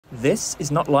This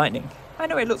is not lightning. I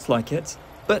know it looks like it,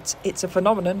 but it's a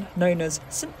phenomenon known as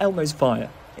St Elmo's fire.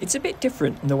 It's a bit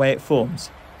different in the way it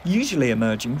forms, usually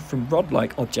emerging from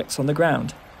rod-like objects on the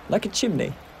ground, like a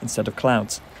chimney, instead of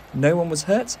clouds. No one was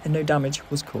hurt and no damage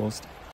was caused.